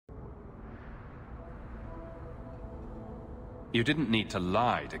You didn't need to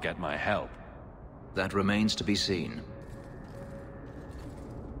lie to get my help. That remains to be seen.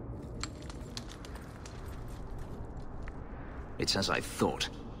 It's as I thought.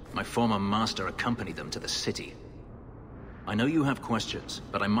 My former master accompanied them to the city. I know you have questions,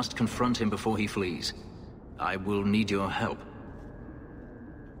 but I must confront him before he flees. I will need your help.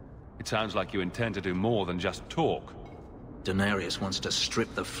 It sounds like you intend to do more than just talk. Denarius wants to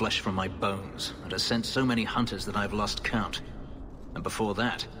strip the flesh from my bones, and has sent so many hunters that I've lost count. And before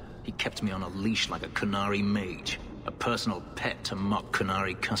that, he kept me on a leash like a Qunari mage, a personal pet to mock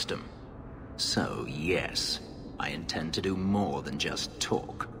Qunari custom. So, yes, I intend to do more than just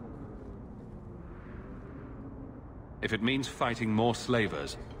talk. If it means fighting more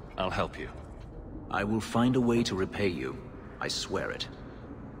slavers, I'll help you. I will find a way to repay you. I swear it.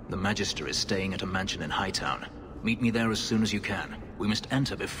 The Magister is staying at a mansion in Hightown. Meet me there as soon as you can. We must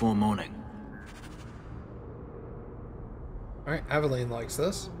enter before morning. Alright, Aveline likes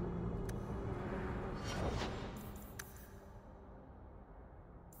this.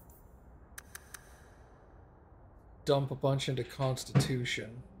 Dump a bunch into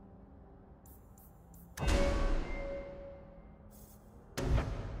Constitution.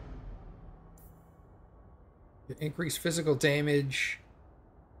 Increase physical damage.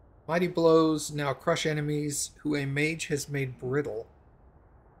 Mighty blows now crush enemies who a mage has made brittle.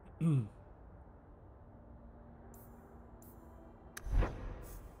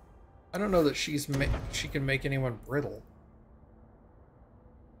 I don't know that she can make anyone brittle.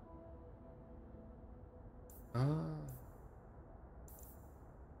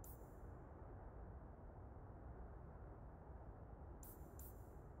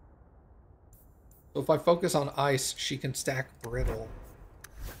 So if I focus on ice, she can stack brittle.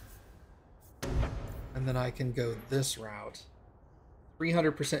 And then I can go this route.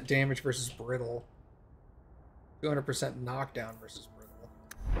 300% damage versus brittle. 200% knockdown versus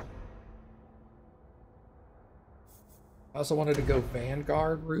brittle. I also wanted to go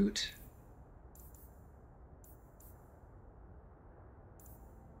Vanguard route.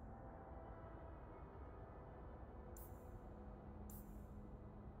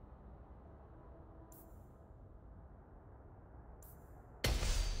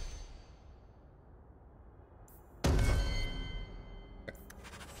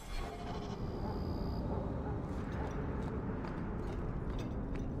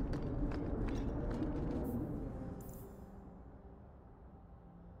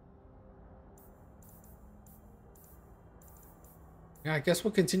 Yeah, I guess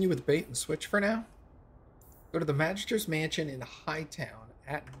we'll continue with bait and switch for now. Go to the Magister's Mansion in Hightown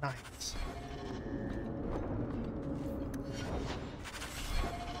at night.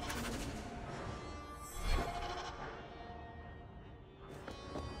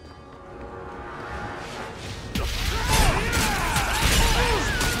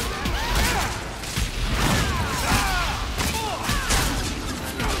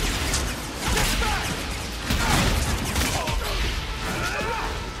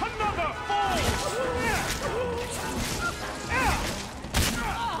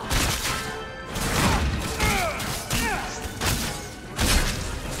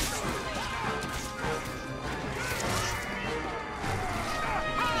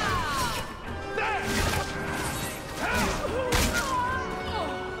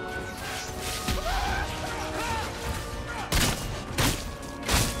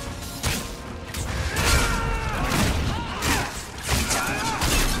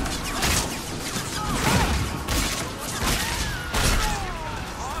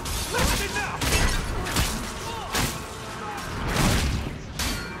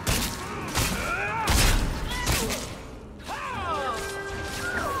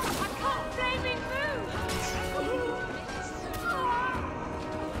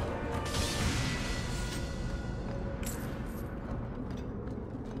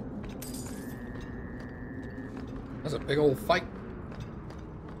 That's a big old fight.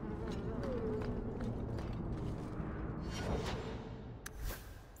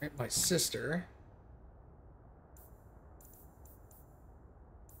 Right, my sister.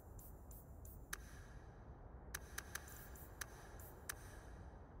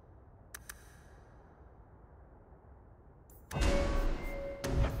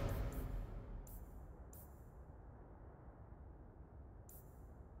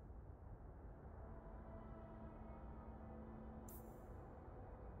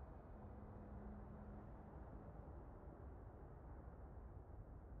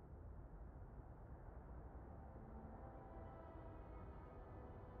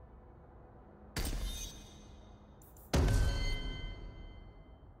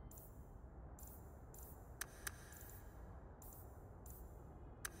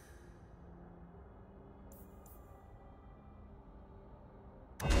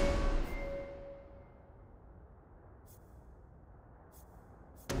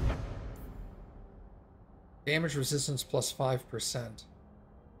 Damage resistance plus 5%.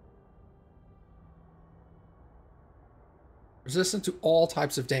 Resistant to all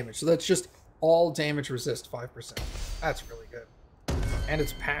types of damage. So that's just all damage resist 5%. That's really good. And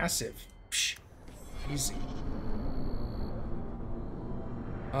it's passive. Psh, easy.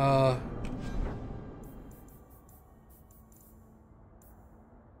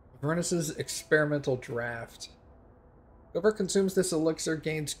 Avernus's experimental draft. Whoever consumes this elixir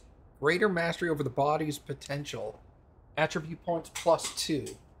gains greater mastery over the body's potential. Attribute points plus 2.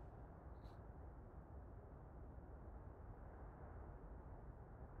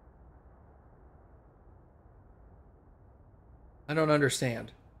 I don't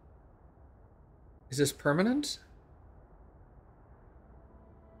understand. Is this permanent?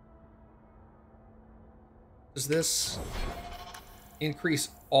 Does this increase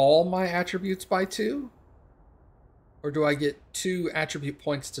all my attributes by 2? Or do I get 2 attribute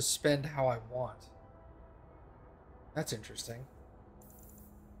points to spend how I want? That's interesting.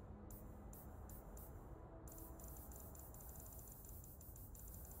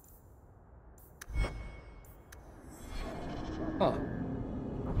 Huh.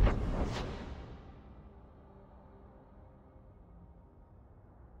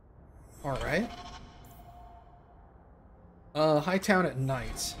 Alright. Hightown at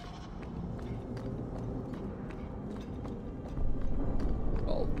night.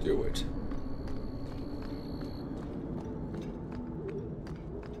 I'll do it.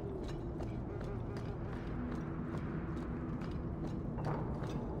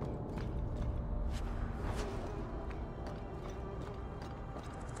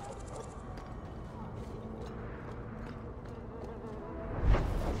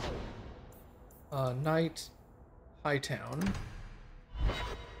 Night, Hightown.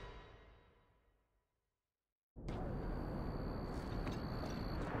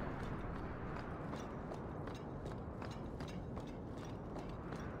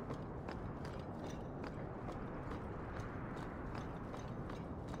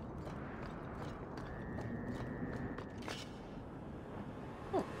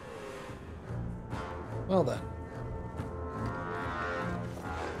 Oh. Well then.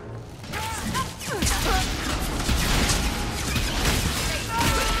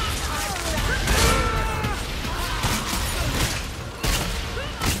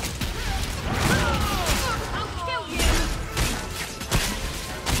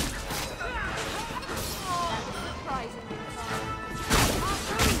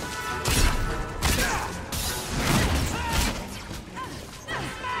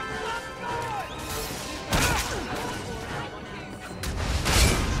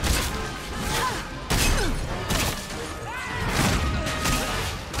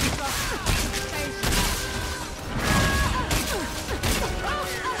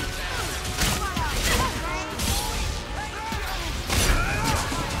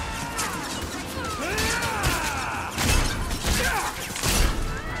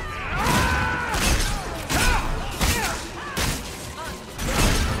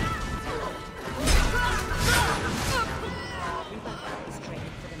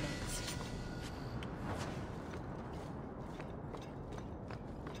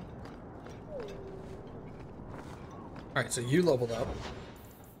 Alright, so you leveled up.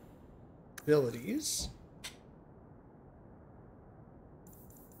 Abilities.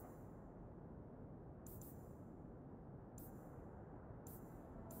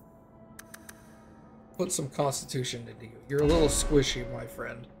 Put some constitution into you. You're a little squishy, my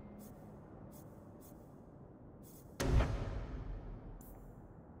friend.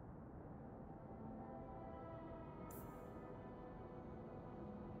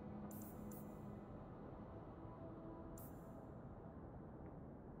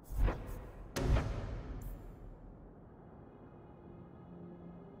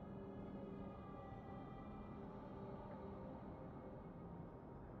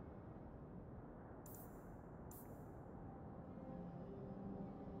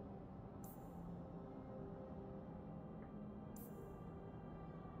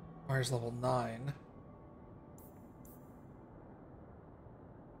 Fire's level 9.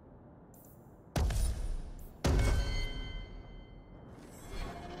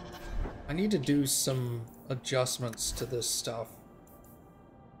 I need to do some adjustments to this stuff.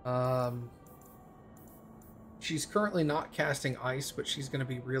 She's currently not casting ice, but she's going to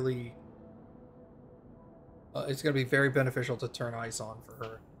be really... it's going to be very beneficial to turn ice on for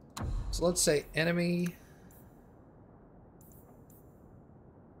her. So let's say enemy...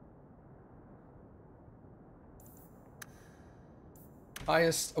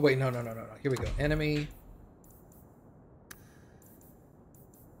 highest... oh, wait, no. Here we go. Enemy...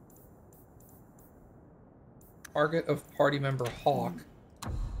 Target of party member Hawk.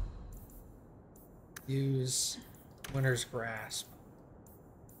 Use Winter's Grasp.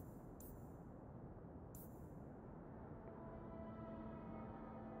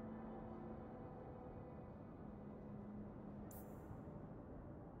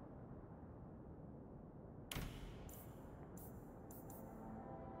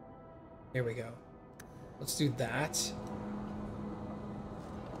 Here we go. Let's do that.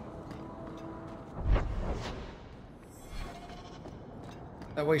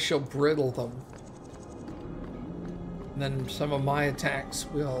 That way she'll brittle them. And then some of my attacks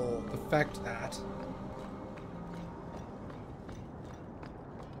will affect that.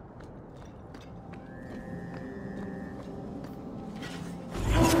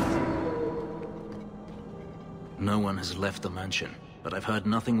 No one has left the mansion, but I've heard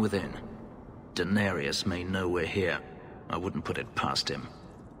nothing within. Denarius may know we're here. I wouldn't put it past him.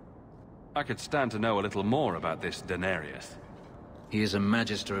 I could stand to know a little more about this Denarius. He is a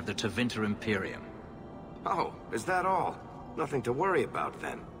Magister of the Tevinter Imperium. Oh, is that all? Nothing to worry about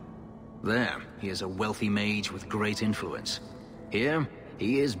then. There, he is a wealthy mage with great influence. Here,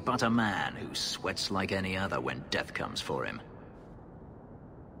 he is but a man who sweats like any other when death comes for him.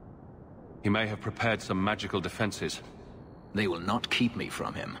 He may have prepared some magical defenses. They will not keep me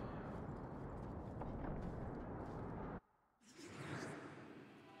from him.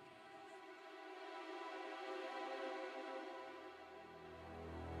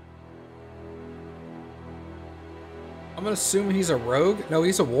 I'm gonna assume he's a rogue? No,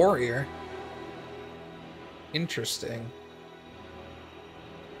 he's a warrior. Interesting.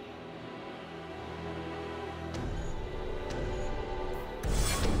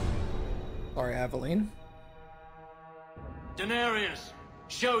 Sorry, Aveline. Denarius,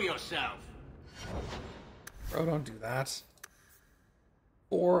 show yourself! Bro, don't do that.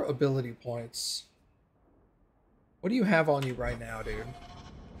 4 ability points. What do you have on you right now, dude?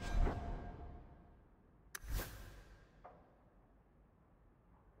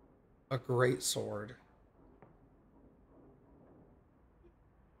 A great sword.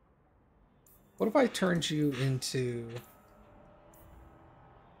 What if I turned you into...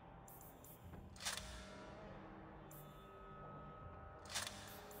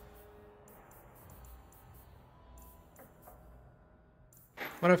 I'm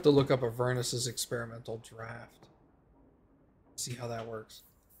gonna have to look up Avernus's experimental draft. See how that works.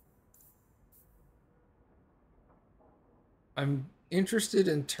 I'm interested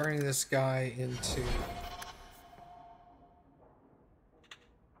in turning this guy into...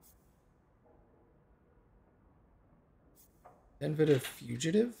 Innovative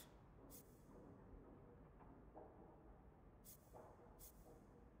Fugitive?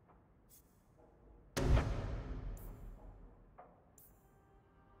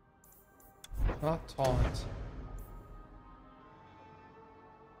 Not taunt.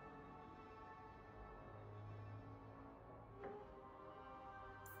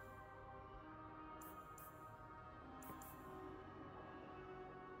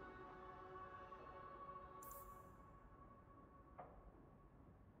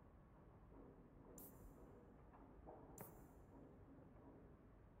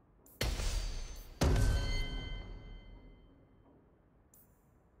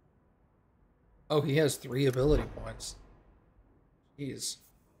 Oh, he has 3 ability points. Jeez.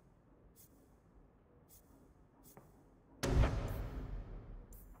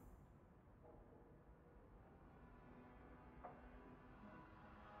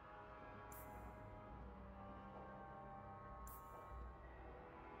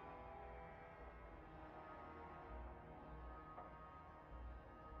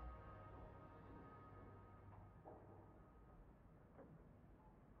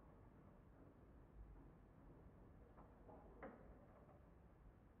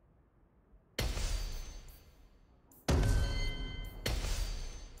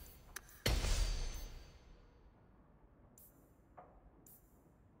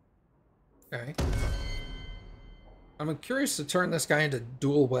 Okay. I'm curious to turn this guy into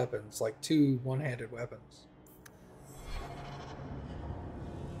dual weapons, like 2 one-handed weapons.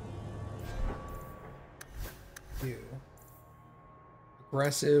 You.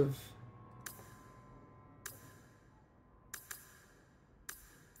 Aggressive.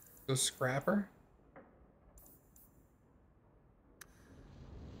 Go Scrapper.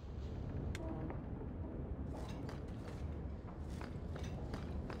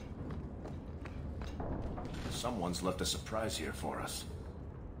 Someone's left a surprise here for us.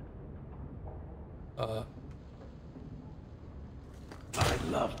 I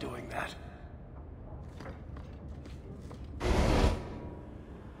love doing that.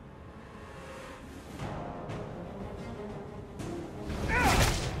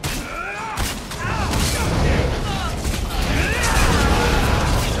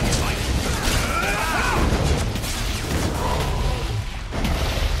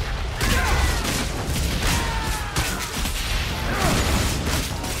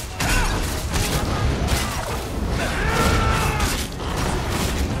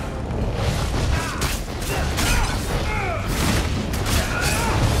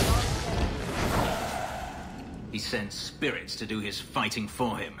 sends spirits to do his fighting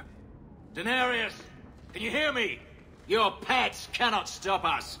for him. Daenerys, can you hear me? Your pets cannot stop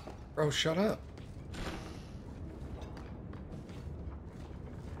us. Bro, shut up.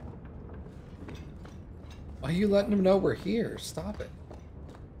 Why are you letting him know we're here? Stop it.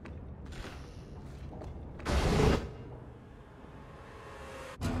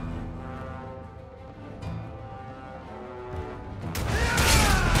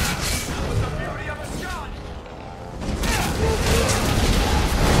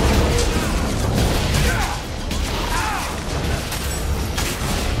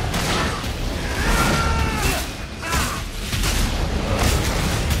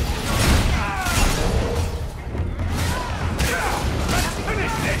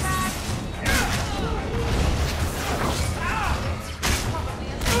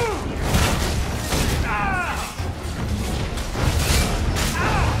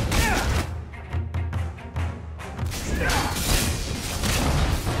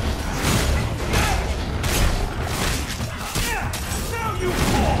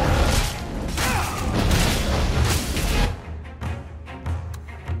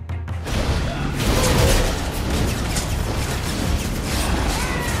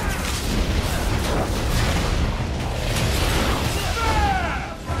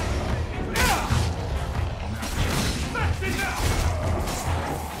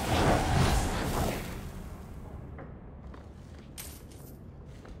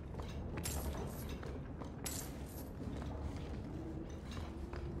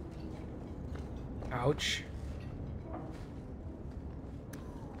 Ouch.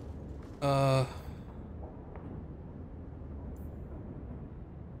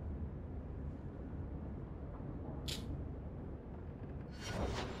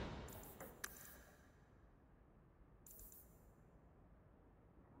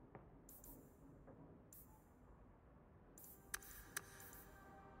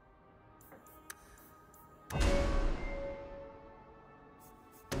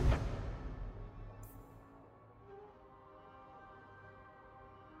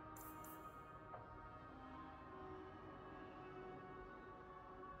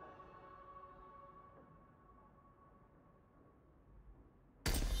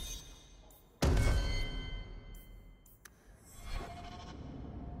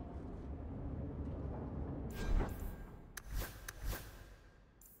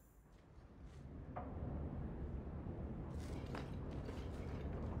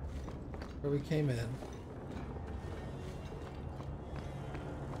 Where we came in.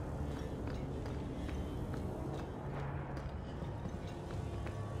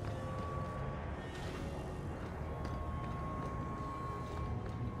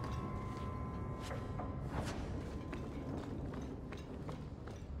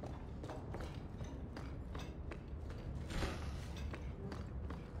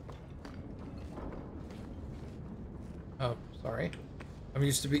 Oh, sorry. I'm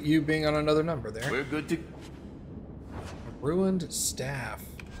used to you being on another number there. We're good to... A ruined staff.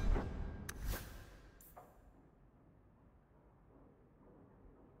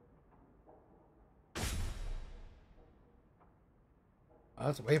 Oh,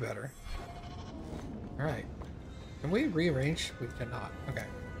 that's way better. Alright. Can we rearrange? We cannot. Okay.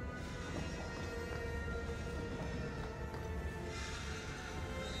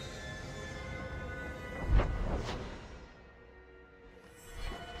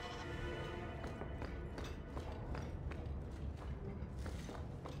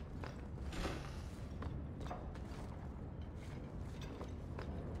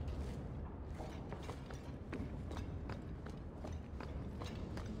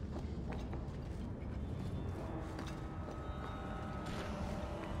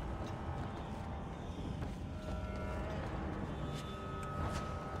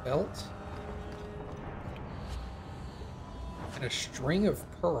 Belt and a string of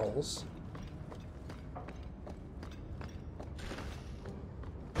pearls.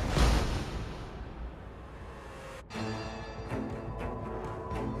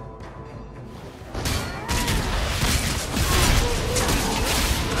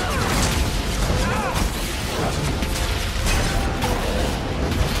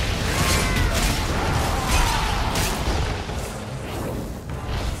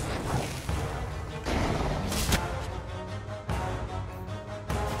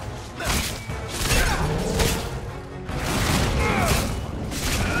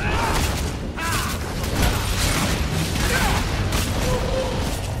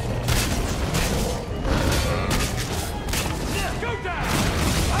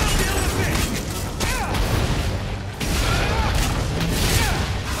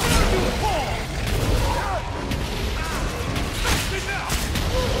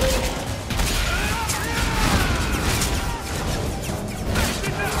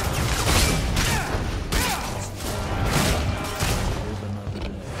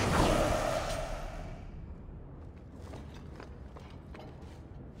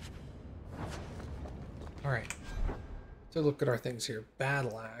 So look at our things here.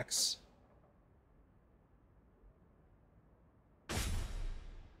 Battle axe.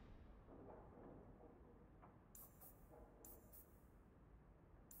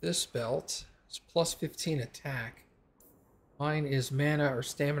 This belt is plus 15 attack. Mine is mana or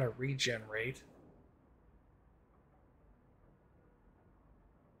stamina regen rate.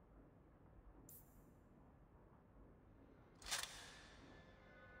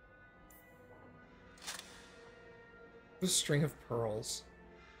 A string of pearls.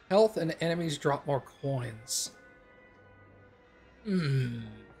 Health and enemies drop more coins. Let's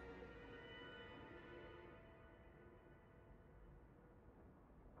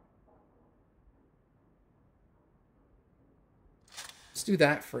do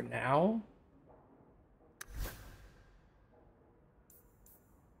that for now.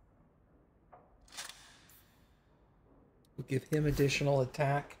 We'll give him additional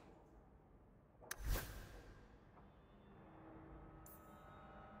attack.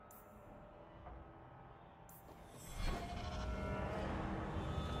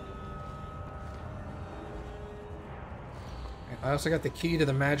 I also got the key to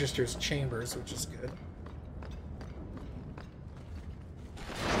the Magister's chambers, which is good.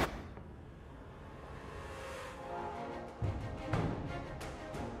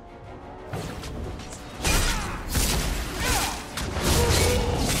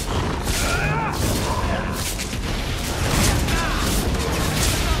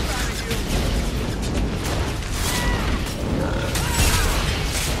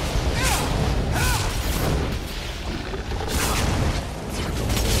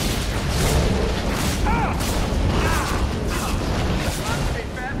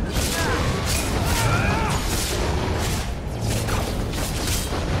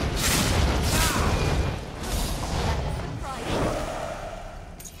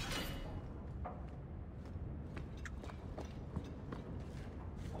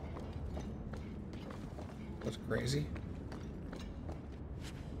 That's crazy.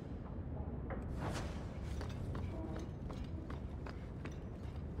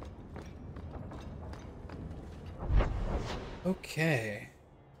 Okay.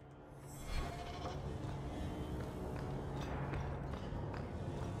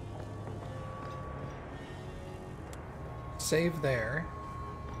 Save there.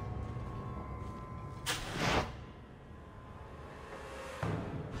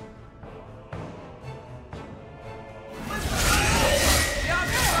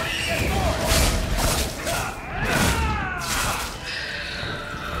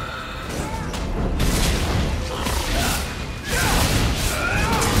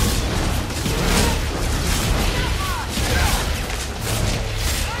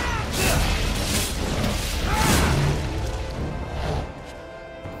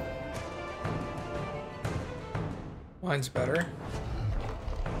 Mine's better.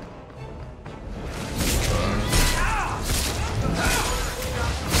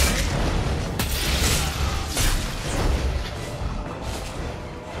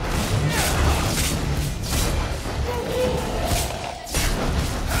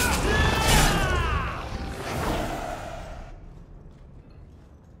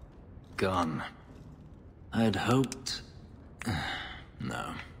 Gone. I'd hoped...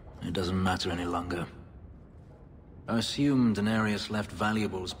 No, it doesn't matter any longer. I assume Daenerys left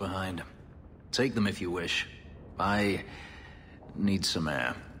valuables behind. Take them if you wish. I need some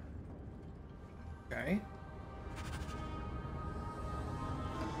air. Okay.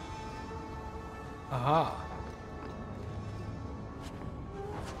 Aha.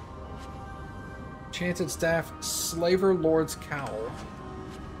 Enchanted staff, Slaver Lord's Cowl.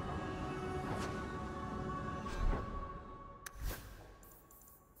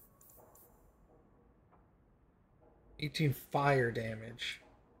 +18 fire damage.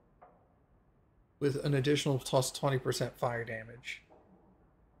 With an additional plus 20% fire damage.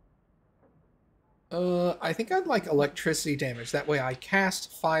 I think I'd like electricity damage. That way I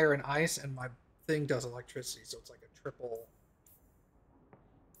cast fire and ice and my thing does electricity, so it's like a triple.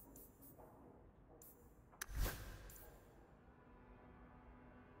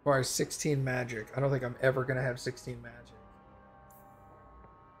 Requires 16 magic. I don't think I'm ever gonna have 16 magic.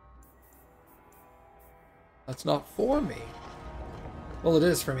 That's not for me. Well, it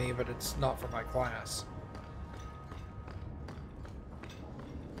is for me, but it's not for my class.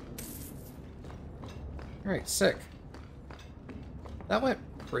 Alright, sick. That went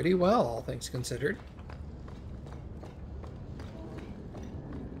pretty well, all things considered.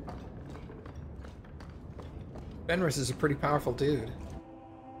 Fenris is a pretty powerful dude.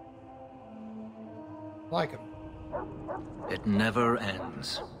 I like him. It never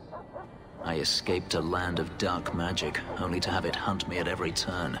ends. I escaped a land of dark magic, only to have it hunt me at every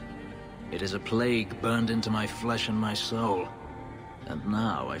turn. It is a plague burned into my flesh and my soul. And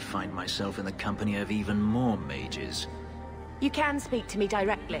now I find myself in the company of even more mages. You can speak to me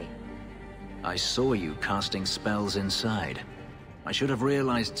directly. I saw you casting spells inside. I should have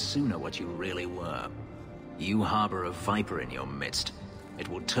realized sooner what you really were. You harbor a viper in your midst. It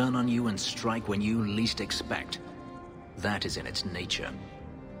will turn on you and strike when you least expect. That is in its nature.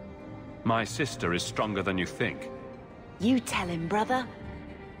 My sister is stronger than you think. You tell him, brother.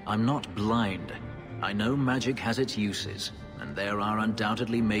 I'm not blind. I know magic has its uses, and there are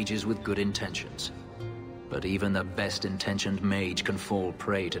undoubtedly mages with good intentions. But even the best-intentioned mage can fall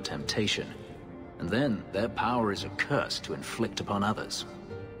prey to temptation. And then their power is a curse to inflict upon others.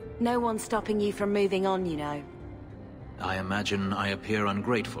 No one's stopping you from moving on, you know. I imagine I appear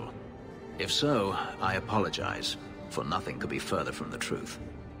ungrateful. If so, I apologize, for nothing could be further from the truth.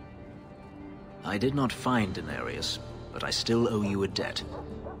 I did not find Denarius, but I still owe you a debt.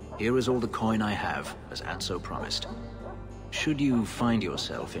 Here is all the coin I have, as Anso promised. Should you find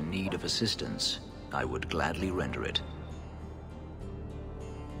yourself in need of assistance, I would gladly render it.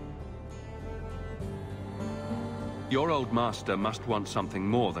 Your old master must want something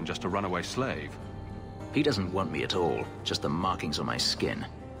more than just a runaway slave. He doesn't want me at all, just the markings on my skin.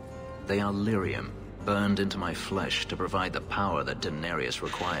 They are lyrium, burned into my flesh to provide the power that Denarius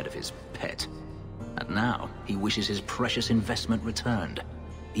required of his pet. And now, he wishes his precious investment returned,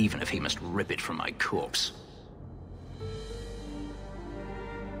 even if he must rip it from my corpse.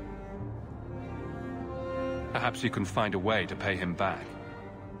 Perhaps you can find a way to pay him back.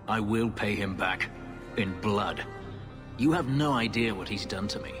 I will pay him back. In blood. You have no idea what he's done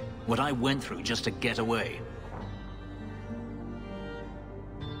to me. What I went through just to get away.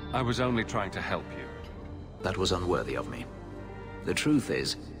 I was only trying to help you. That was unworthy of me. The truth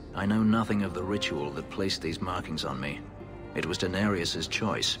is, I know nothing of the ritual that placed these markings on me. It was Denarius's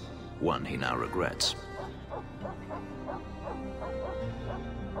choice, one he now regrets.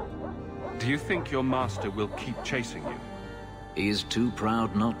 Do you think your master will keep chasing you? He is too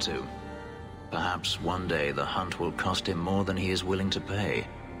proud not to. Perhaps one day the hunt will cost him more than he is willing to pay,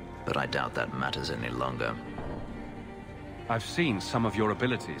 but I doubt that matters any longer. I've seen some of your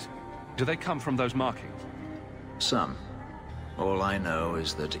abilities. Do they come from those markings? Some. All I know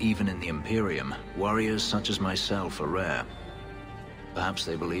is that even in the Imperium, warriors such as myself are rare. Perhaps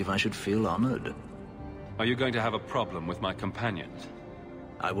they believe I should feel honored. Are you going to have a problem with my companions?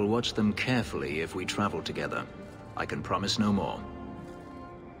 I will watch them carefully if we travel together. I can promise no more.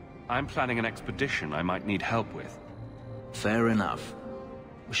 I'm planning an expedition I might need help with. Fair enough.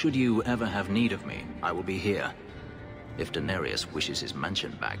 Should you ever have need of me, I will be here. If Denarius wishes his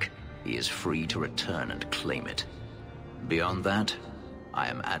mansion back, he is free to return and claim it. Beyond that, I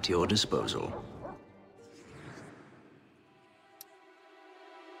am at your disposal.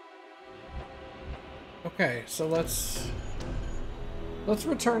 Okay, so let's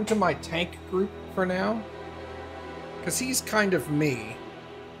return to my tank group for now. Because he's kind of me.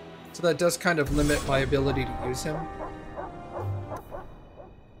 So that does kind of limit my ability to use him.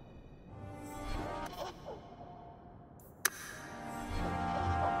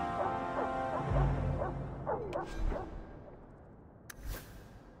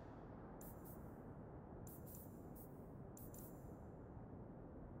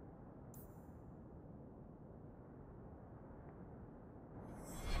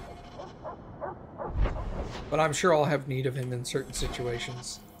 But I'm sure I'll have need of him in certain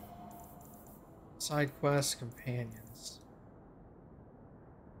situations. Side quests, companions.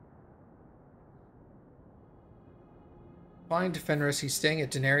 Find Fenris. He's staying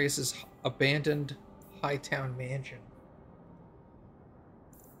at Denarius's abandoned Hightown mansion.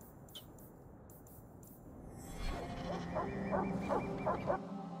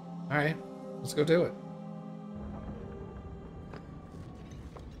 Alright, let's go do it.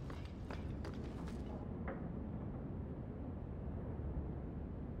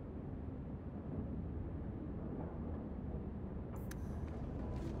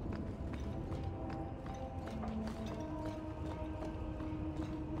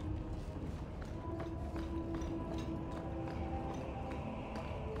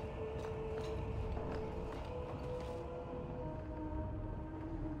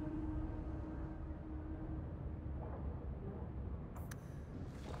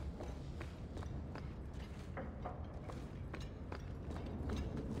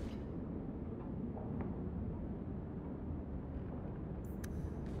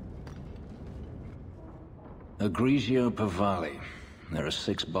 Egregio Pavali. There are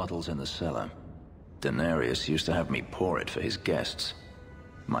 6 bottles in the cellar. Denarius used to have me pour it for his guests.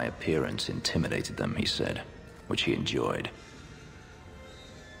 My appearance intimidated them, he said, which he enjoyed.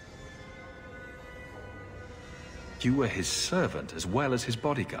 You were his servant as well as his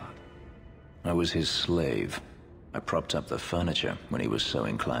bodyguard. I was his slave. I propped up the furniture when he was so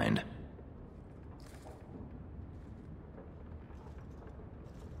inclined.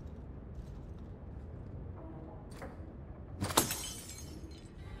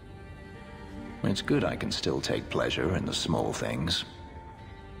 It's good I can still take pleasure in the small things.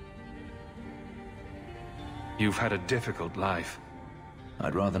 You've had a difficult life.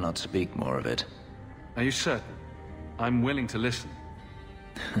 I'd rather not speak more of it. Are you certain? I'm willing to listen.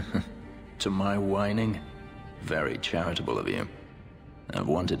 To my whining? Very charitable of you. I've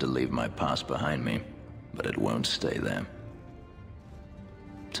wanted to leave my past behind me, but it won't stay there.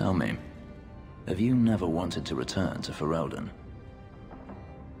 Tell me, have you never wanted to return to Ferelden?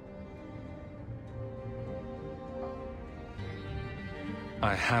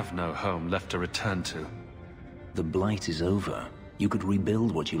 I have no home left to return to. The Blight is over. You could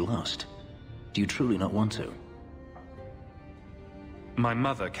rebuild what you lost. Do you truly not want to? My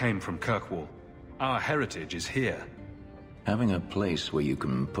mother came from Kirkwall. Our heritage is here. Having a place where you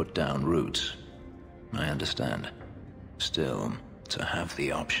can put down roots, I understand. Still, to have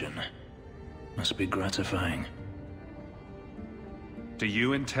the option must be gratifying. Do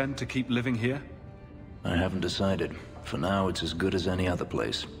you intend to keep living here? I haven't decided. For now, it's as good as any other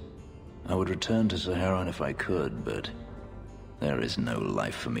place. I would return to Saharan if I could, but there is no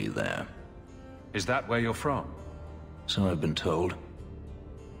life for me there. Is that where you're from? So I've been told.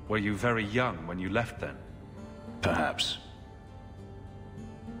 Were you very young when you left then? Perhaps.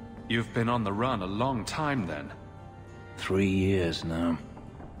 You've been on the run a long time then. 3 years now.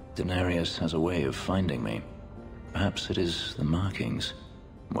 Denarius has a way of finding me. Perhaps it is the markings.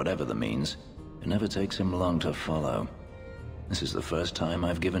 Whatever the means, it never takes him long to follow. This is the first time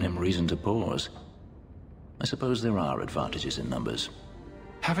I've given him reason to pause. I suppose there are advantages in numbers.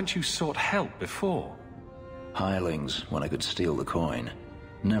 Haven't you sought help before? Hirelings, when I could steal the coin.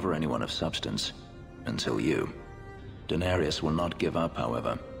 Never anyone of substance. Until you. Denarius will not give up,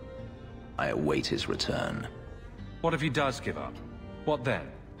 however. I await his return. What if he does give up? What then?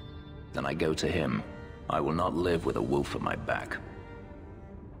 Then I go to him. I will not live with a wolf at my back.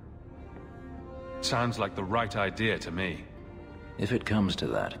 Sounds like the right idea to me. If it comes to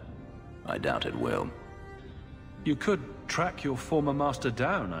that, I doubt it will. You could track your former master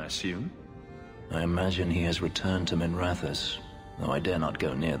down, I assume? I imagine he has returned to Minrathous, though I dare not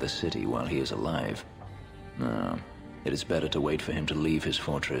go near the city while he is alive. No, it is better to wait for him to leave his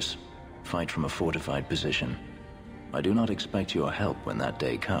fortress, fight from a fortified position. I do not expect your help when that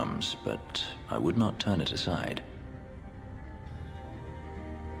day comes, but I would not turn it aside.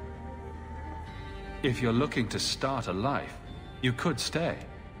 If you're looking to start a life, you could stay.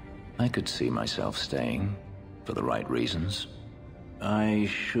 I could see myself staying, for the right reasons. I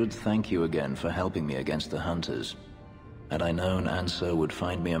should thank you again for helping me against the hunters. Had I known Anso would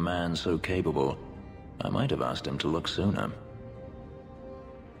find me a man so capable, I might have asked him to look sooner.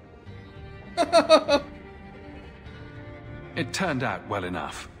 It turned out well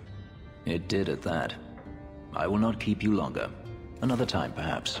enough. It did at that. I will not keep you longer. Another time,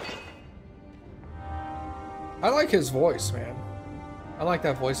 perhaps. I like his voice, man. I like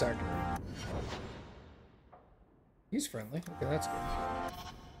that voice actor. He's friendly. Okay, that's good.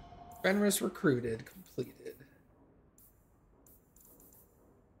 Fenris recruited, completed.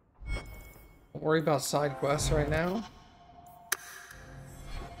 Don't worry about side quests right now.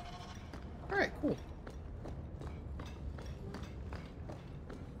 Alright, cool.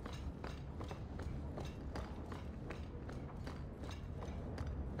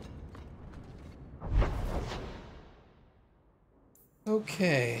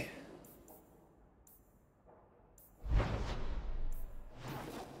 Okay.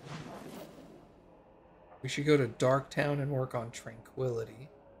 We should go to Darktown and work on Tranquility.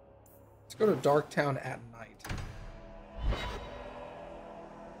 Let's go to Darktown at night.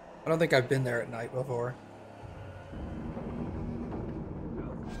 I don't think I've been there at night before.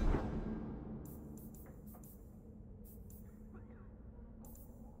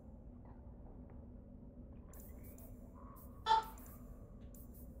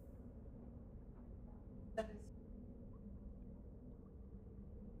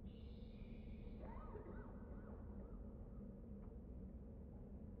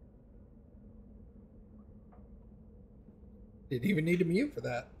 Didn't even need to mute for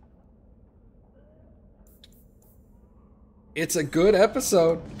that. It's a good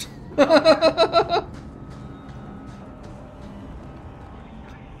episode. It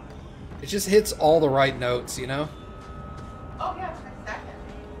just hits all the right notes, you know? Oh yeah, my second.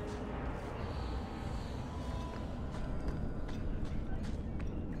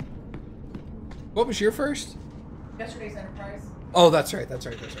 What was your first? Yesterday's Enterprise. Oh, that's right.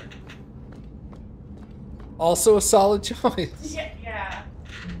 Also a solid choice. Yeah.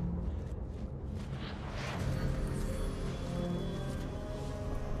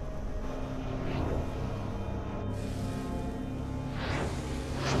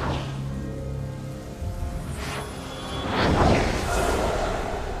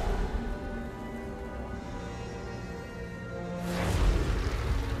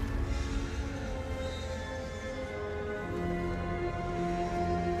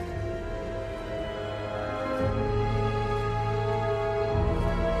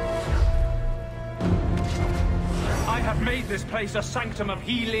 Made this place a sanctum of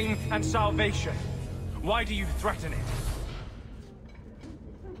healing and salvation. Why do you threaten it?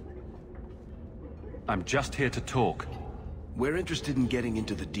 I'm just here to talk. We're interested in getting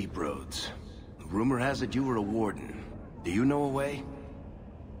into the deep roads. Rumor has it you were a warden. Do you know a way?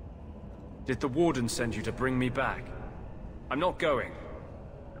 Did the warden send you to bring me back? I'm not going.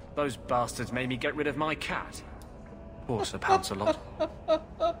 Those bastards made me get rid of my cat. Poor Sir Pouncelot.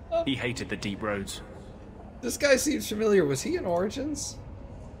 He hated the deep roads. This guy seems familiar. Was he in Origins?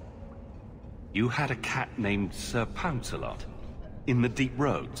 You had a cat named Sir Pouncelot? In the deep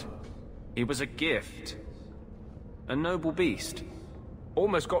roads? He was a gift. A noble beast.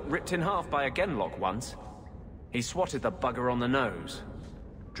 Almost got ripped in half by a genlock once. He swatted the bugger on the nose.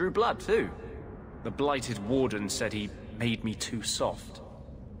 Drew blood, too. The blighted warden said he made me too soft.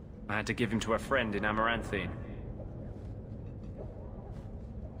 I had to give him to a friend in Amaranthine.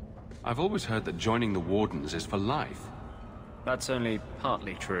 I've always heard that joining the Wardens is for life. That's only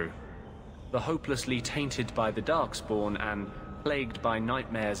partly true. The hopelessly tainted by the Darkspawn and plagued by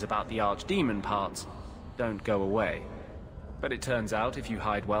nightmares about the Archdemon parts don't go away. But it turns out if you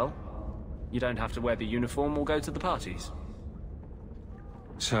hide well, you don't have to wear the uniform or go to the parties.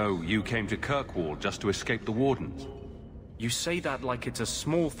 So you came to Kirkwall just to escape the Wardens? You say that like it's a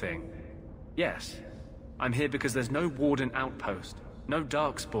small thing. Yes. I'm here because there's no Warden outpost, no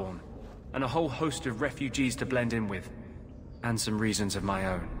Darkspawn, and a whole host of refugees to blend in with. And some reasons of my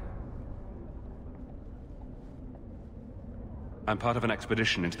own. I'm part of an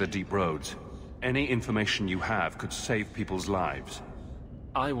expedition into the deep roads. Any information you have could save people's lives.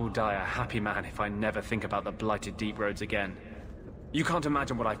 I will die a happy man if I never think about the blighted deep roads again. You can't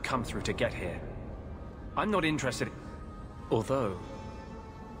imagine what I've come through to get here. I'm not interested... Although...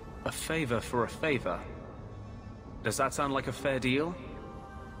 a favor for a favor. Does that sound like a fair deal?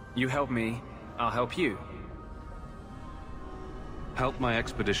 You help me, I'll help you. Help my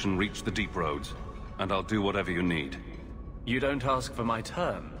expedition reach the deep roads, and I'll do whatever you need. You don't ask for my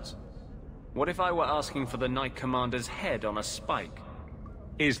terms. What if I were asking for the Knight Commander's head on a spike?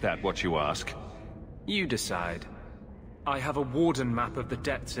 Is that what you ask? You decide. I have a Warden map of the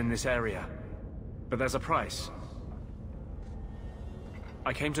depths in this area, but there's a price.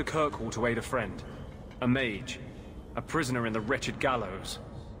 I came to Kirkwall to aid a friend, a mage, a prisoner in the wretched gallows.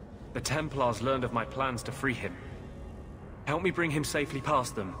 The Templars learned of my plans to free him. Help me bring him safely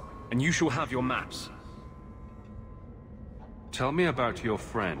past them, and you shall have your maps. Tell me about your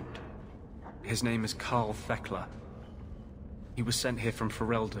friend. His name is Karl Thekla. He was sent here from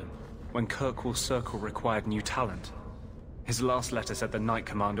Ferelden, when Kirkwall Circle required new talent. His last letter said the Knight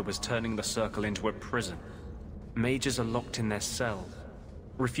Commander was turning the Circle into a prison. Mages are locked in their cells,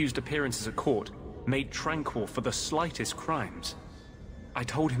 refused appearances at court, made tranquil for the slightest crimes. I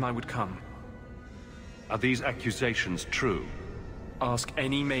told him I would come. Are these accusations true? Ask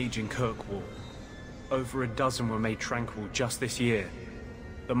any mage in Kirkwall. Over a dozen were made tranquil just this year.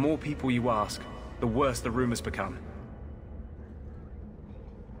 The more people you ask, the worse the rumors become.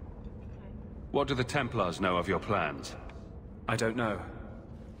 What do the Templars know of your plans? I don't know.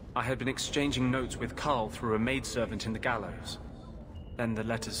 I had been exchanging notes with Karl through a maidservant in the gallows. Then the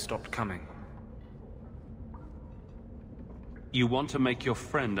letters stopped coming. You want to make your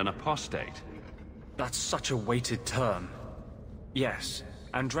friend an apostate? That's such a weighted term. Yes,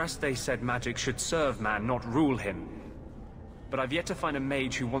 Andraste said magic should serve man, not rule him. But I've yet to find a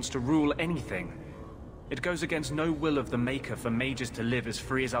mage who wants to rule anything. It goes against no will of the Maker for mages to live as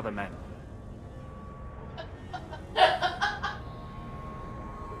free as other men.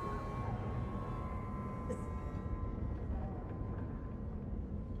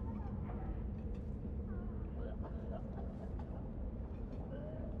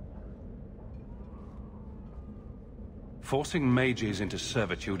 Forcing mages into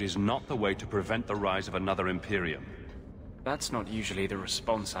servitude is not the way to prevent the rise of another Imperium. That's not usually the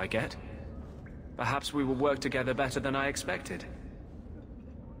response I get. Perhaps we will work together better than I expected.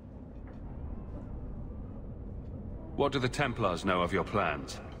 What do the Templars know of your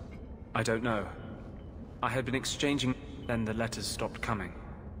plans? I don't know. I had been exchanging, then the letters stopped coming.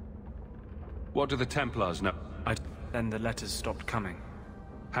 What do the Templars know? Then the letters stopped coming.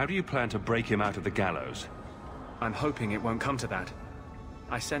 How do you plan to break him out of the gallows? I'm hoping it won't come to that.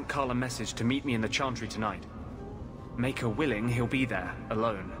 I sent Carl a message to meet me in the Chantry tonight. Maker willing, he'll be there,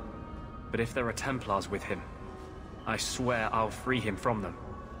 alone. But if there are Templars with him, I swear I'll free him from them,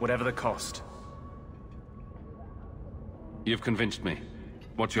 whatever the cost. You've convinced me.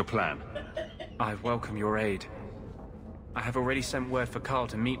 What's your plan? I welcome your aid. I have already sent word for Carl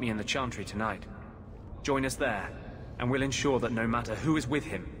to meet me in the Chantry tonight. Join us there, and we'll ensure that no matter who is with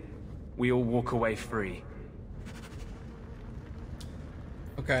him, we all walk away free.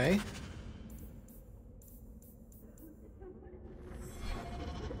 Okay.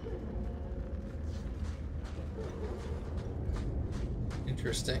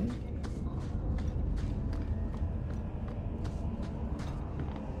 Interesting.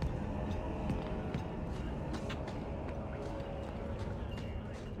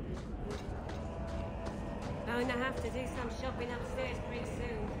 Going to have to do some shopping upstairs pretty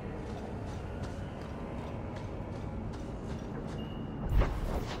soon.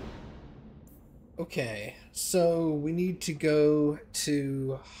 Okay, so we need to go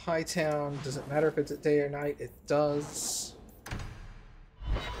to Hightown. Does it matter if it's at day or night? It does.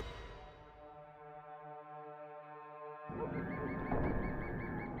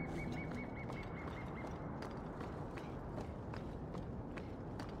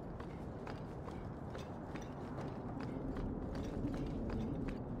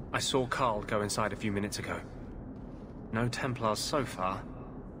 I saw Carl go inside a few minutes ago. No Templars so far.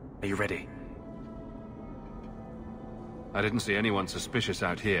 Are you ready? I didn't see anyone suspicious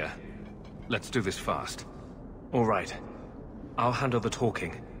out here. Let's do this fast. All right. I'll handle the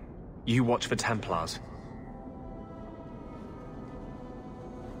talking. You watch for Templars.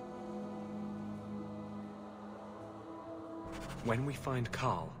 When we find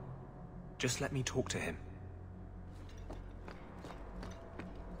Carl, just let me talk to him.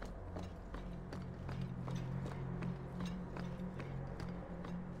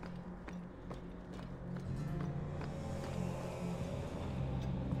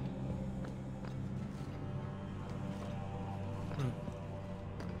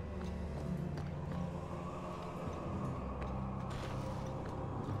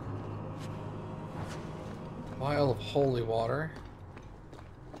 Vial of holy water.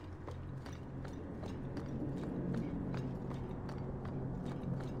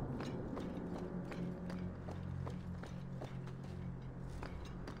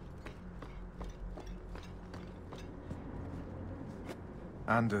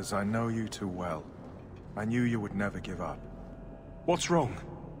 Anders, I know you too well. I knew you would never give up. What's wrong?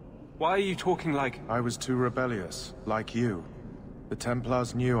 Why are you talking like... I was too rebellious, like you. The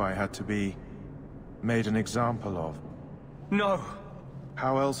Templars knew I had to be made an example of. No!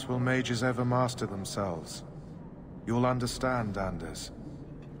 How else will mages ever master themselves? You'll understand, Anders.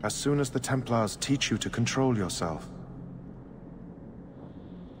 As soon as the Templars teach you to control yourself.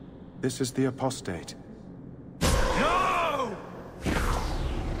 This is the apostate. No!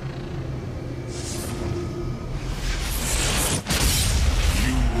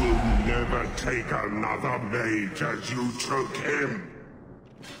 You will never take another mage as you took him.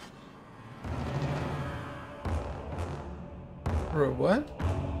 Bro, what?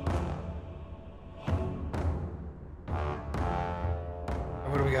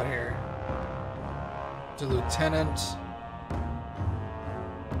 What do we got here? The lieutenant.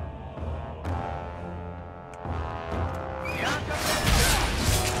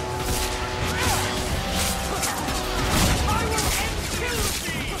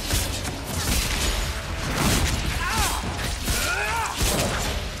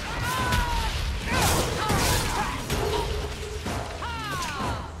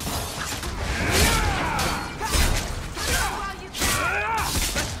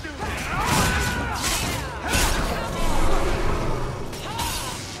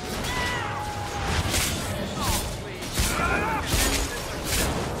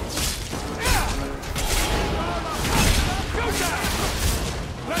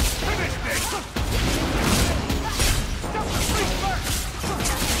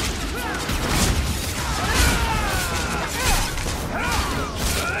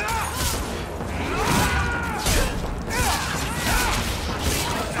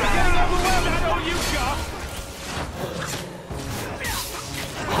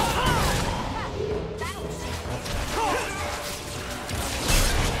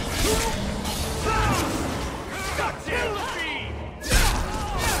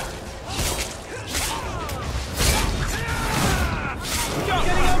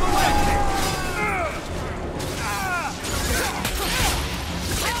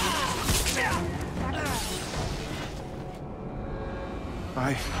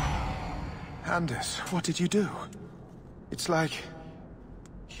 Anders, what did you do? It's like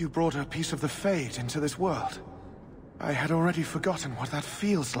you brought a piece of the Fade into this world. I had already forgotten what that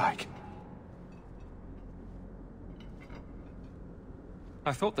feels like.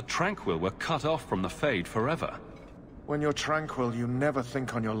 I thought the Tranquil were cut off from the Fade forever. When you're tranquil, you never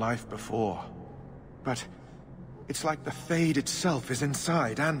think on your life before. But it's like the Fade itself is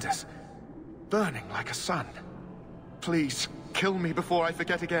inside Anders, burning like a sun. Please, kill me before I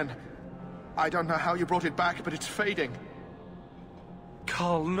forget again. I don't know how you brought it back, but it's fading.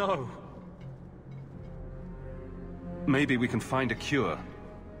 Carl, no. Maybe we can find a cure.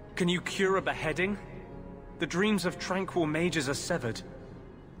 Can you cure a beheading? The dreams of tranquil mages are severed.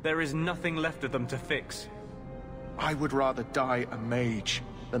 There is nothing left of them to fix. I would rather die a mage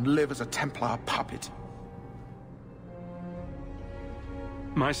than live as a Templar puppet.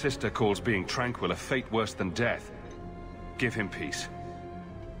 My sister calls being tranquil a fate worse than death. Give him peace.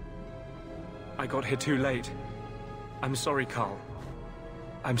 I got here too late. I'm sorry, Carl.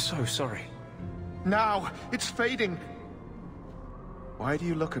 I'm so sorry. Now! It's fading! Why do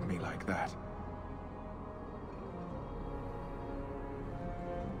you look at me like that?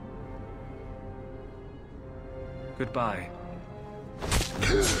 Goodbye.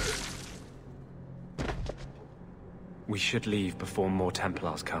 We should leave before more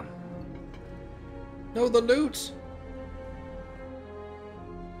Templars come. No, the loot!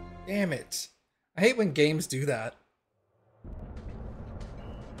 Damn it. I hate when games do that.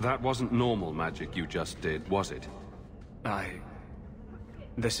 That wasn't normal magic you just did, was it?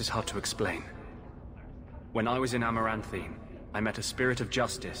 This is hard to explain. When I was in Amaranthine, I met a spirit of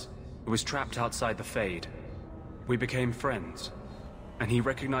justice who was trapped outside the Fade. We became friends, and he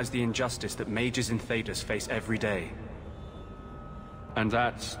recognized the injustice that mages in Thedas face every day. And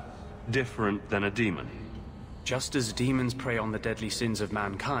that's different than a demon? Just as demons prey on the deadly sins of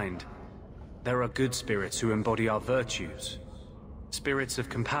mankind, there are good spirits who embody our virtues. Spirits of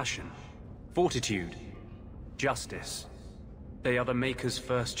compassion, fortitude, justice. They are the Maker's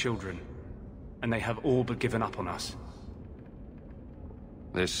first children, and they have all but given up on us.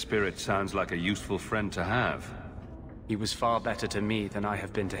 This spirit sounds like a useful friend to have. He was far better to me than I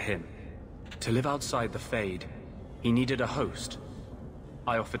have been to him. To live outside the Fade, he needed a host.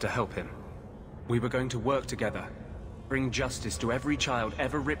 I offered to help him. We were going to work together, bring justice to every child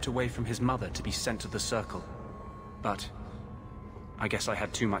ever ripped away from his mother to be sent to the Circle. But I guess I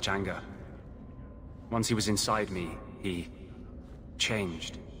had too much anger. Once he was inside me, he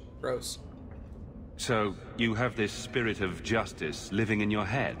changed. Gross. So, you have this spirit of justice living in your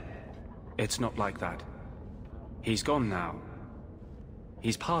head? It's not like that. He's gone now.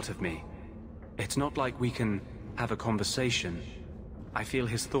 He's part of me. It's not like we can have a conversation. I feel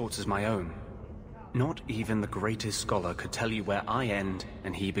his thoughts as my own. Not even the greatest scholar could tell you where I end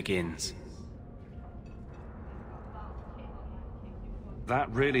and he begins. That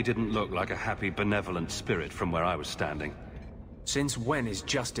really didn't look like a happy, benevolent spirit from where I was standing. Since when is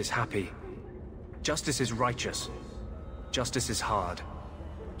justice happy? Justice is righteous. Justice is hard.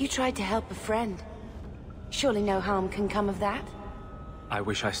 You tried to help a friend. Surely no harm can come of that? I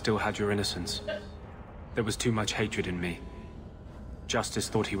wish I still had your innocence. There was too much hatred in me. Justice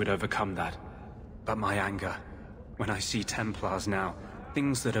thought he would overcome that. But my anger, when I see Templars now,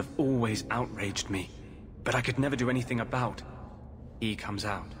 things that have always outraged me, but I could never do anything about, he comes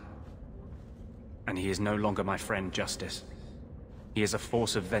out. And he is no longer my friend, Justice. He is a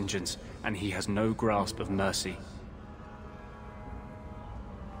force of vengeance, and he has no grasp of mercy.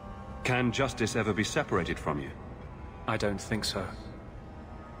 Can justice ever be separated from you? I don't think so.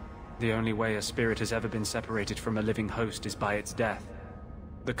 The only way a spirit has ever been separated from a living host is by its death.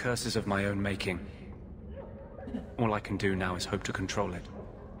 The curse is of my own making. All I can do now is hope to control it.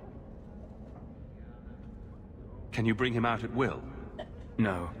 Can you bring him out at will?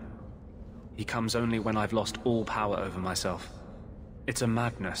 No. He comes only when I've lost all power over myself. It's a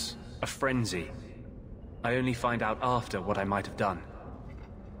madness, a frenzy. I only find out after what I might have done.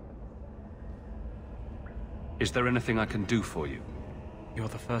 Is there anything I can do for you? You're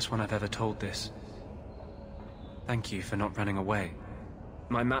the first one I've ever told this. Thank you for not running away.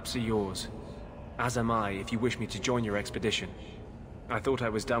 My maps are yours, as am I if you wish me to join your expedition. I thought I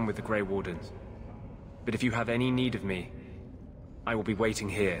was done with the Grey Wardens. But if you have any need of me, I will be waiting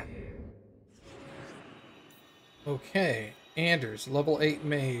here. Okay, Anders, level 8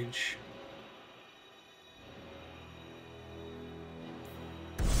 mage.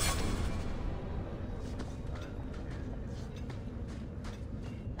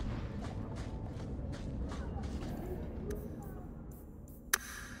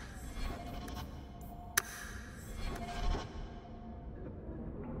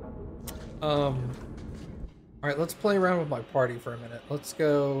 Alright, let's play around with my party for a minute. Let's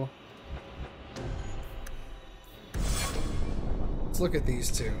go... Let's look at these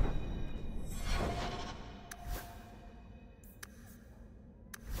two.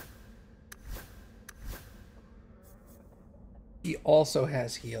 He also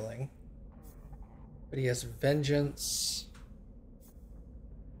has healing. But he has vengeance.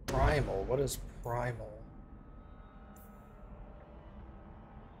 Primal. What is primal?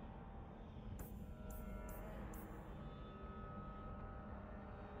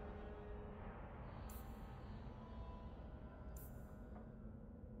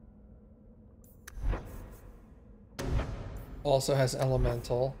 Also has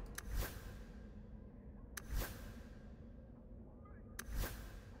elemental.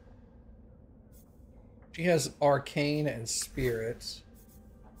 She has arcane and spirit.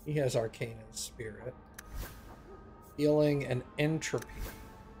 He has arcane and spirit. Healing and entropy.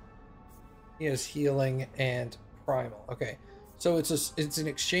 He has healing and primal. Okay, so it's an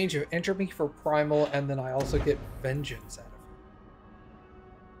exchange of entropy for primal, and then I also get vengeance out of it.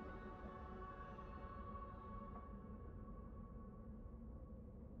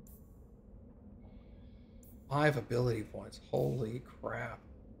 5 ability points. Holy crap.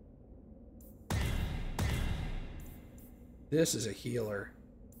 This is a healer.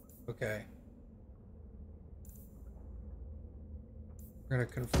 Okay. We're going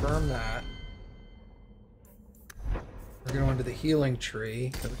to confirm that. We're going into the healing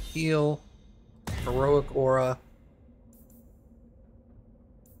tree. So heal, heroic aura,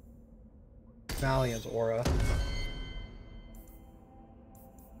 valiant aura.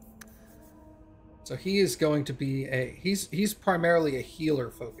 So he is going to be he's primarily a healer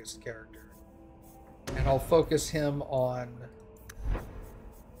focused character. And I'll focus him on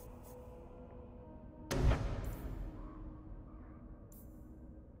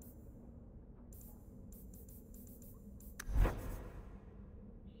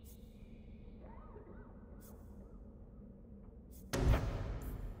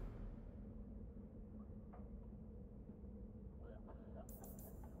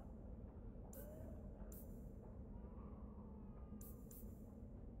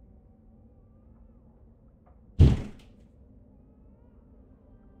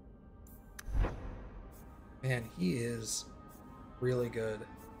man, he is really good.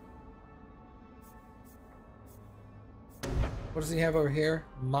 What does he have over here?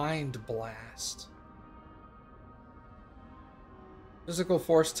 Mind Blast. Physical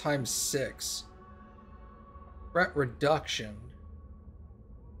force times 6. Threat reduction.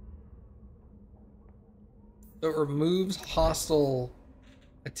 So it removes hostile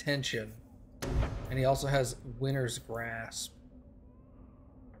attention. And he also has Winner's Grasp.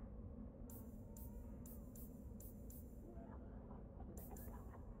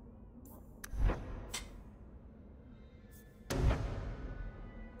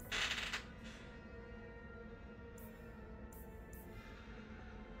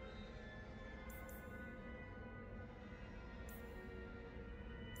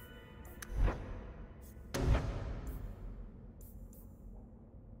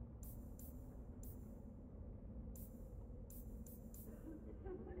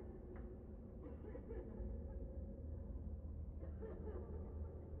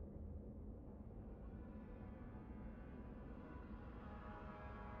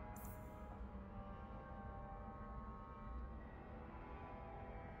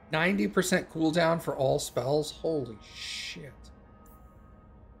 %90 cooldown for all spells? Holy shit.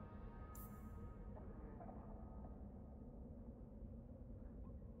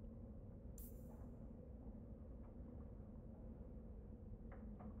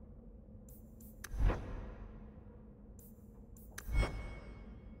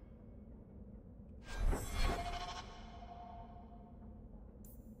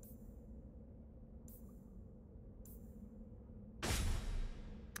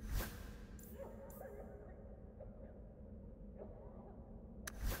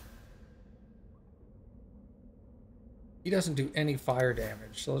 He doesn't do any fire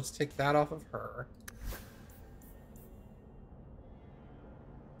damage, so let's take that off of her.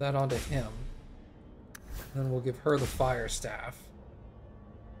 That onto him. And then we'll give her the fire staff.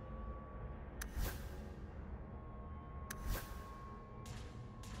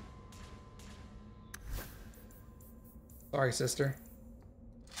 Sorry, sister.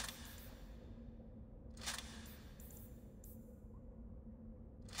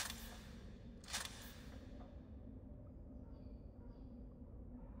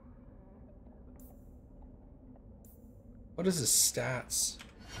 What is his stats?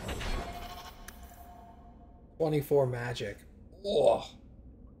 24 magic. Oh.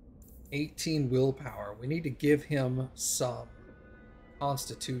 18 willpower. We need to give him some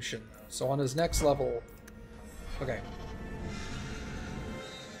constitution, though. So on his next level... Okay.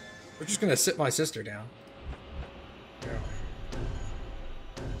 We're just gonna sit my sister down. There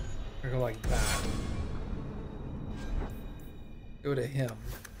we go. Go like that. Go to him.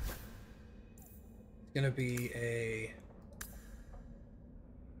 It's gonna be a...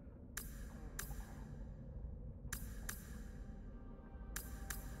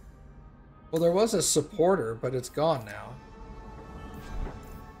 Well, there was a supporter, but it's gone now.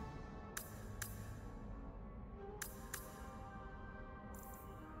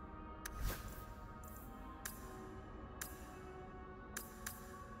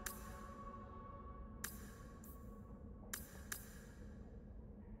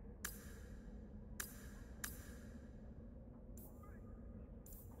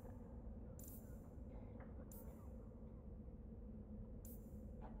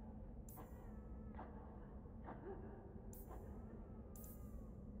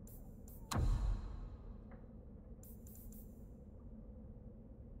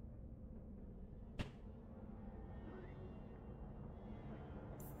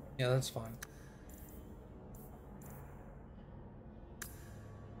 Yeah, that's fine.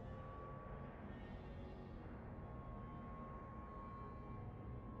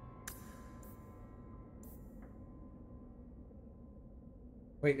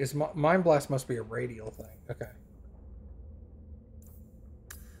 Wait, is Mind Blast must be a radial thing. Okay.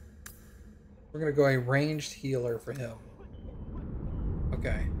 We're gonna go a ranged healer for him.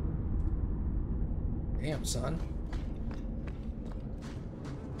 Okay. Damn, son.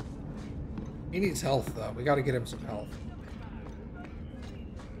 He needs health, though. We gotta get him some health.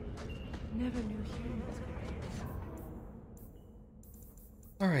 Never knew humans.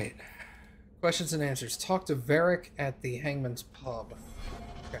 Alright. Questions and answers. Talk to Varric at the Hangman's Pub.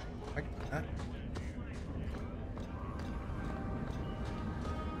 Okay, I got that.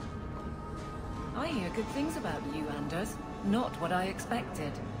 I hear good things about you, Anders. Not what I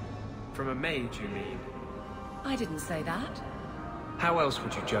expected. From a mage, you mean? I didn't say that. How else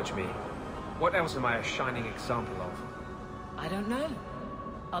would you judge me? What else am I a shining example of? I don't know.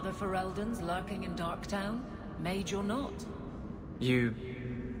 Other Fereldans lurking in Darktown? Mage or not? You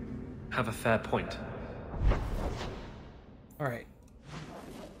have a fair point. Alright.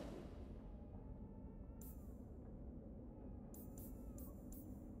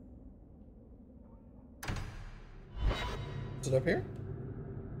 Is it up here?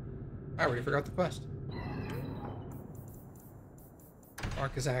 I already forgot the quest.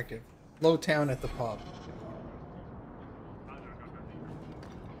 Mark is active. Low town at the pub.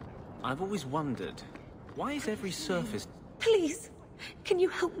 I've always wondered, why is every surface... Please, can you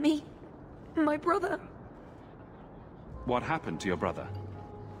help me? My brother. What happened to your brother?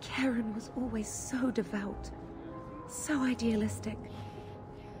 Karen was always so devout, so idealistic.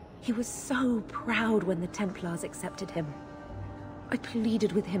 He was so proud when the Templars accepted him. I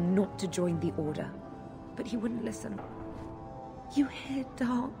pleaded with him not to join the Order, but he wouldn't listen. You hear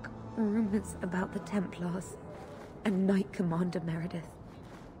dark rumors about the Templars and Knight Commander Meredith.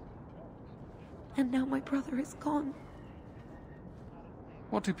 And now my brother is gone.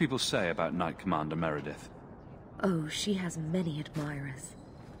 What do people say about Knight Commander Meredith? Oh, she has many admirers.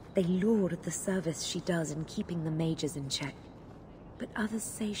 They laud the service she does in keeping the mages in check. But others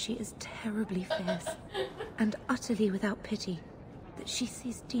say she is terribly fierce and utterly without pity, that she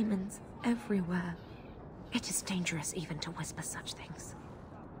sees demons everywhere. It is dangerous even to whisper such things.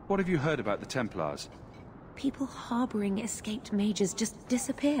 What have you heard about the Templars? People harboring escaped mages just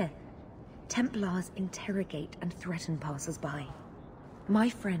disappear. Templars interrogate and threaten passers-by. My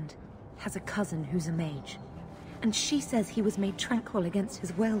friend has a cousin who's a mage, and she says he was made tranquil against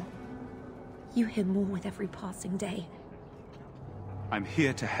his will. You hear more with every passing day. I'm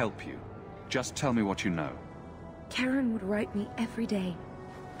here to help you. Just tell me what you know. Karen would write me every day.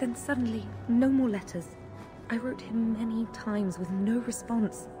 Then suddenly, no more letters. I wrote him many times with no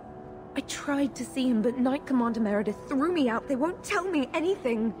response. I tried to see him, but Knight Commander Meredith threw me out. They won't tell me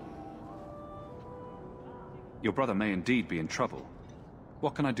anything. Your brother may indeed be in trouble.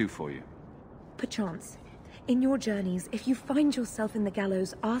 What can I do for you? Perchance. In your journeys, if you find yourself in the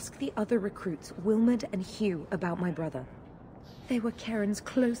gallows, ask the other recruits, Wilmerd and Hugh, about my brother. They were Karen's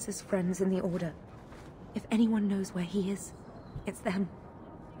closest friends in the Order. If anyone knows where he is, it's them.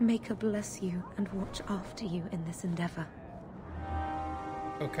 May her bless you and watch after you in this endeavor.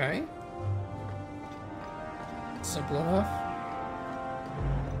 Okay. Simple enough.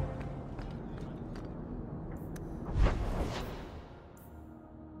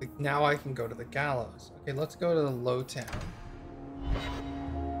 Now I can go to the gallows. Okay, let's go to the low town.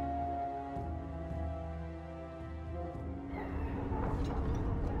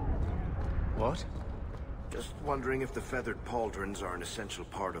 wondering if the feathered pauldrons are an essential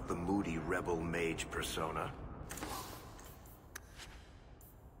part of the moody rebel mage persona.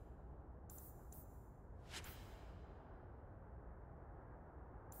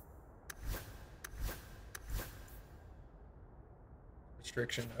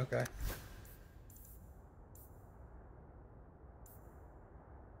 Restriction, okay.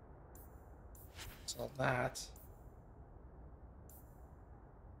 So that.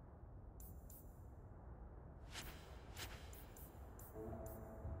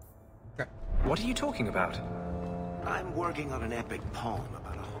 Okay. What are you talking about? I'm working on an epic poem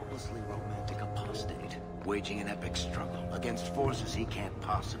about a hopelessly romantic apostate, waging an epic struggle against forces he can't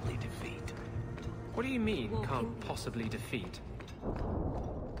possibly defeat. What do you mean, can't possibly defeat?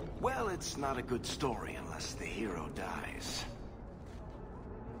 Well, it's not a good story unless the hero dies.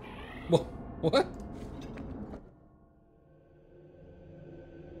 What?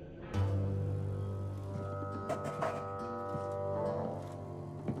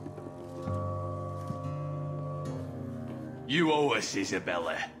 You owe us,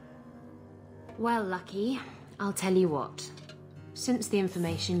 Isabella. Well, Lucky, I'll tell you what. Since the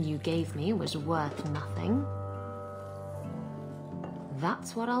information you gave me was worth nothing,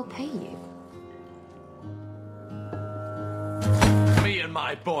 that's what I'll pay you. Me and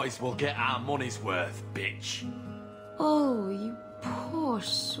my boys will get our money's worth, bitch. Oh, you poor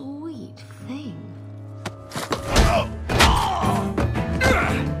sweet thing.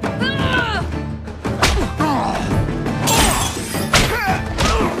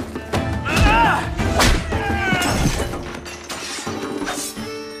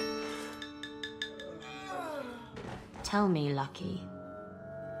 Tell me, Lucky,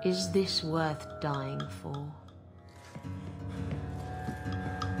 is this worth dying for?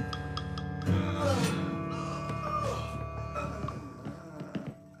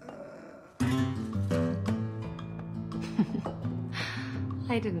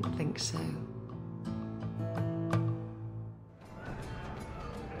 I didn't think so.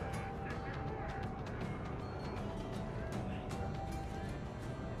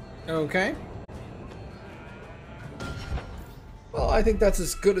 Okay. Well, I think that's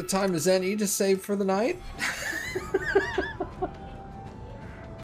as good a time as any to save for the night.